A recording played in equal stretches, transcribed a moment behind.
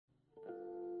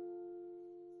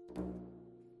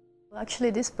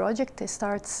Actually, this project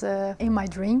starts in my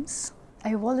dreams.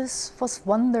 I always was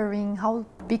wondering how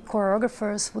big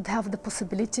choreographers would have the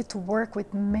possibility to work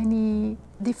with many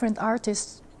different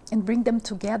artists and bring them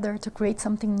together to create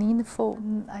something meaningful.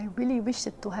 I really wished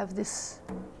to have this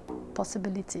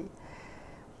possibility.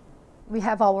 We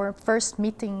have our first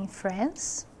meeting in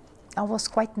France. I was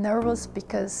quite nervous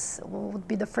because it would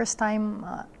be the first time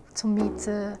to meet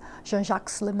Jean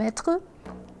Jacques Lemêtre.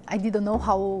 I didn't know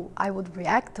how I would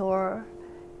react or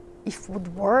if it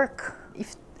would work,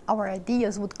 if our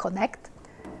ideas would connect.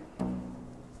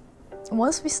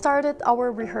 Once we started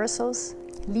our rehearsals,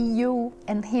 Liu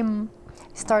and him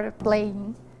started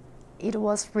playing. It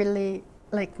was really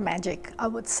like magic, I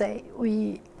would say.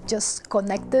 We just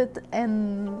connected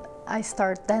and I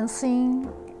started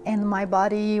dancing and my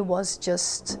body was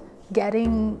just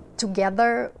getting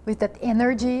together with that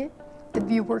energy that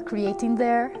we were creating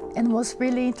there, and was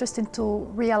really interesting to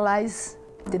realize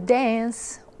the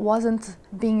dance wasn't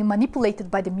being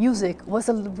manipulated by the music, it was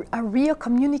a real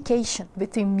communication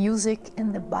between music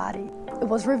and the body. It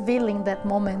was revealing that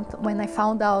moment when I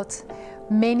found out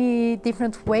many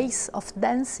different ways of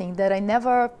dancing that I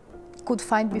never could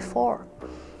find before.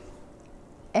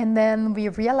 And then we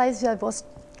realized I was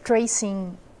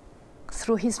tracing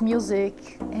through his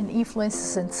music and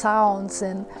influences and sounds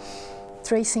and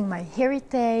tracing my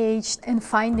heritage and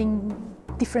finding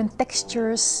different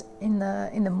textures in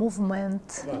the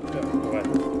movement.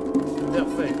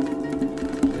 Perfect.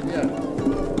 Génial.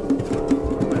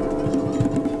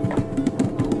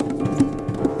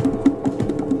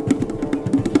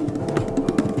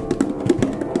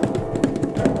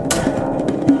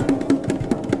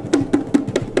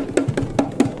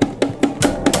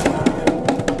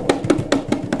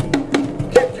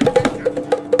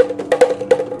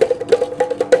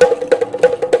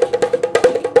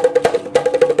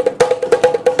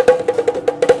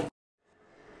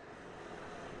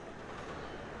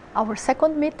 Our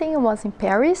second meeting was in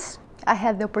Paris. I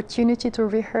had the opportunity to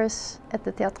rehearse at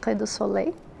the Théâtre du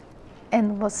Soleil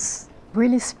and was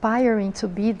really inspiring to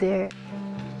be there.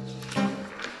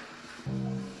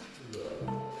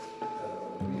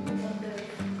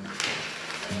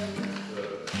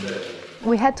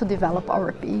 We had to develop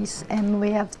our piece and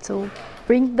we have to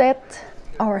bring that,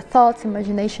 our thoughts,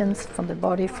 imaginations from the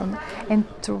body, and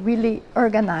to really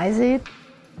organize it.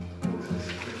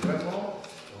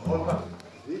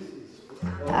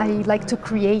 I like to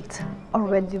create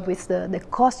already with the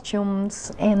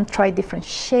costumes and try different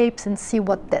shapes and see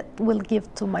what that will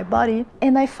give to my body.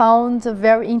 And I found a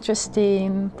very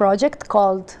interesting project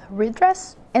called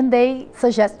Redress. And they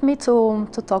suggest me to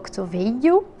talk to Wei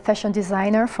Yu, fashion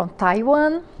designer from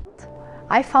Taiwan.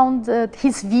 I found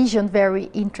his vision very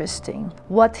interesting,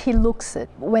 what he looks at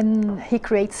when he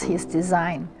creates his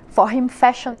design. For him,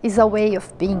 fashion is a way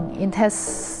of being. It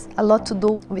has a lot to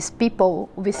do with people,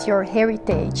 with your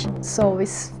heritage. So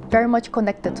it's very much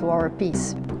connected to our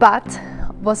piece. But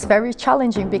it was very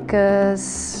challenging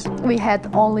because we had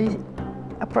only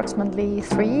approximately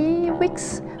 3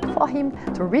 weeks for him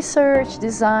to research,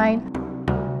 design.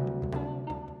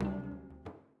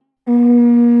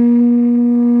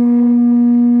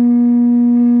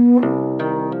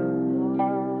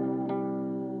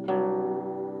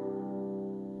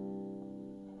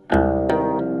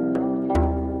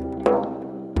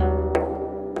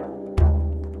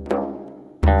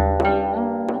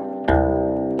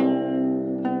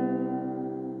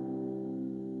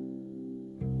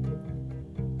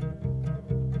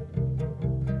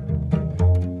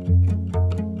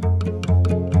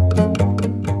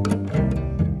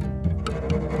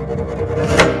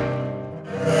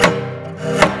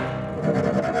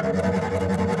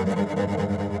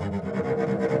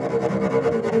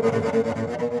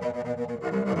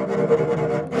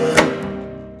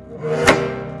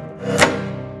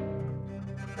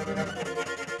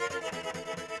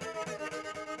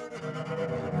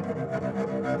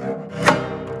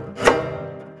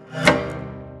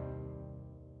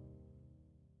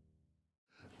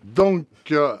 Donc,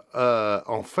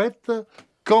 en fait,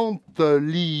 quand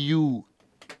Liu,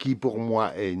 qui pour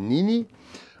moi est Nini,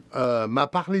 m'a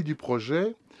parlé du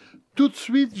projet, tout de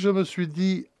suite je me suis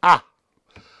dit « Ah,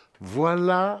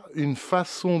 voilà une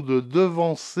façon de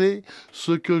devancer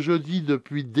ce que je dis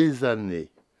depuis des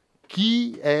années,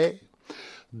 qui est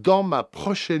 « Dans ma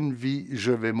prochaine vie,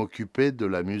 je vais m'occuper de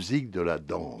la musique, de la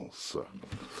danse ».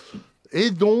 Et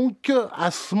donc,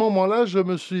 à ce moment-là, je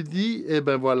me suis dit, eh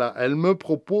ben voilà, elle me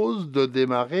propose de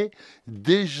démarrer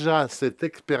déjà cette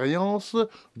expérience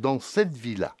dans cette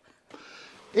vie-là.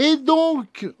 Et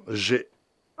donc, j'ai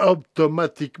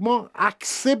automatiquement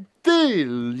accepté porter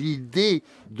l'idée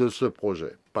de ce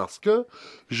projet. Parce que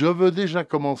je veux déjà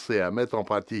commencer à mettre en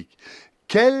pratique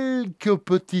quelques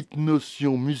petites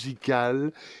notions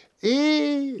musicales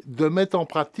et de mettre en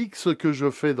pratique ce que je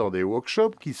fais dans des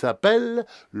workshops qui s'appellent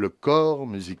le corps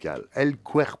musical, el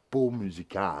cuerpo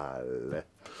musical,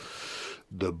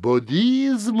 the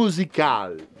bodies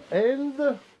musical.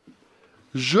 And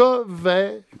je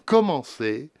vais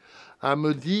commencer à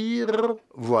me dire,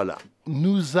 voilà,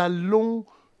 nous allons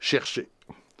chercher,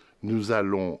 nous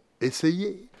allons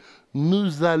essayer,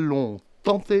 nous allons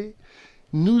tenter,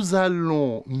 nous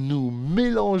allons nous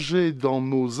mélanger dans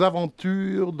nos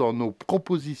aventures, dans nos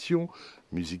propositions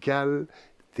musicales,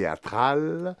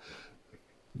 théâtrales,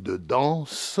 de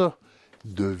danse,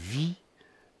 de vie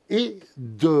et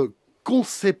de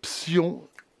conception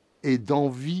et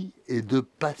d'envie et de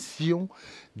passion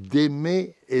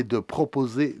d'aimer et de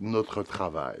proposer notre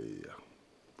travail.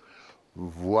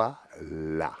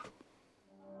 Voilà.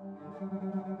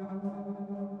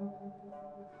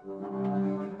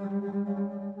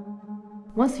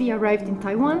 Once we arrived in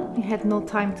Taiwan, we had no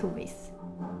time to waste.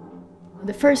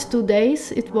 The first 2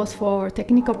 days, it was for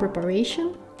technical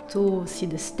preparation, to see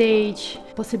the stage,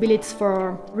 possibilities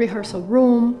for rehearsal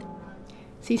room.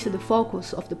 Since the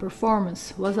focus of the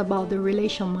performance was about the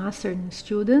relation master and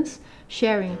students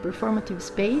sharing a performative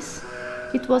space,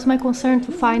 it was my concern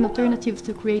to find alternatives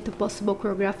to create a possible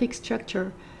choreographic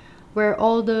structure where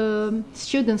all the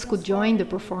students could join the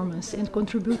performance and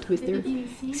contribute with their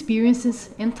experiences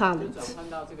and talents.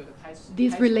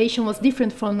 This relation was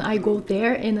different from I go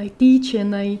there and I teach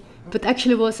but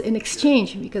actually was an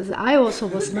exchange because I also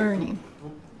was learning.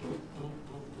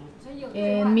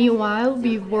 And meanwhile,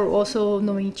 we were also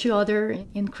knowing each other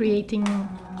and creating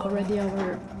already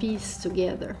our piece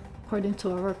together according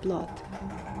to our plot.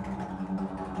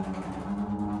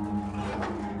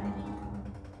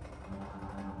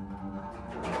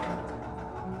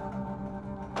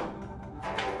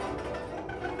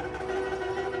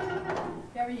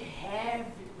 Very heavy,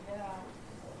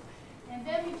 yeah. And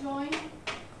then we joined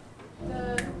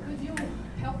could you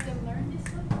help them learn this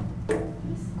one,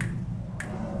 please?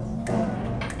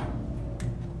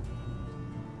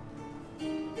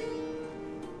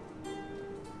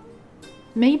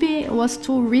 Maybe it was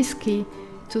too risky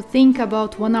to think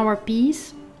about 1 hour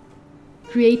piece,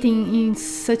 creating in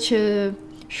such a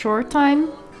short time,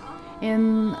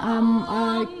 and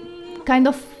I kind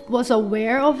of was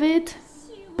aware of it,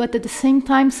 but at the same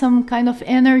time some kind of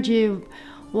energy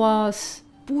was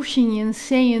pushing and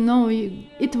saying, no,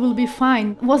 it will be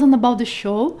fine. It wasn't about the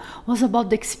show, it was about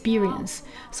the experience.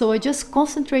 So I just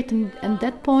concentrated at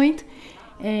that point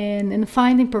and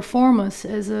finding performance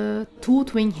as a tool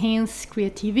to enhance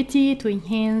creativity, to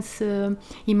enhance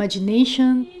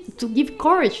imagination, to give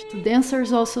courage to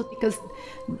dancers also, because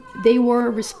they were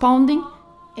responding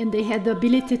and they had the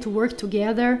ability to work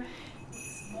together.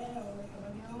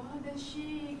 Then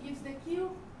she gives the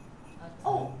cue.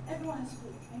 Oh, everyone has food.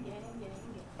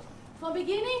 From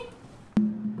beginning.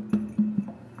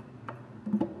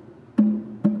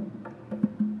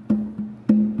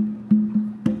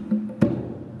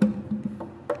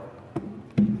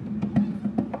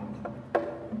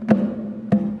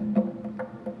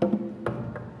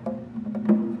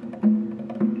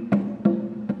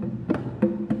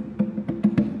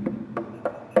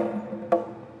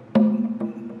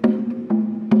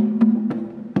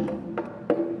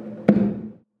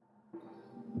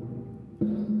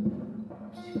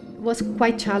 It was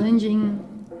quite challenging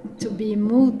to be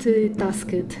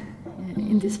multitasked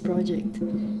in this project.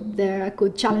 There I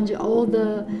could challenge all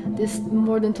this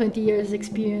more than 20 years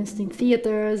experience in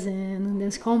theaters and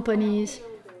dance companies.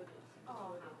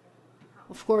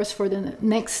 Of course, for the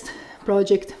next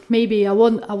project, maybe I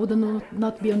would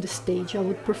not be on the stage. I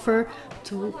would prefer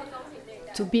to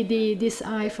be this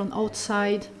eye from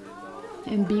outside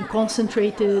and be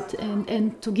concentrated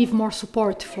and to give more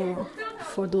support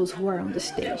for those who are on the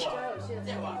stage.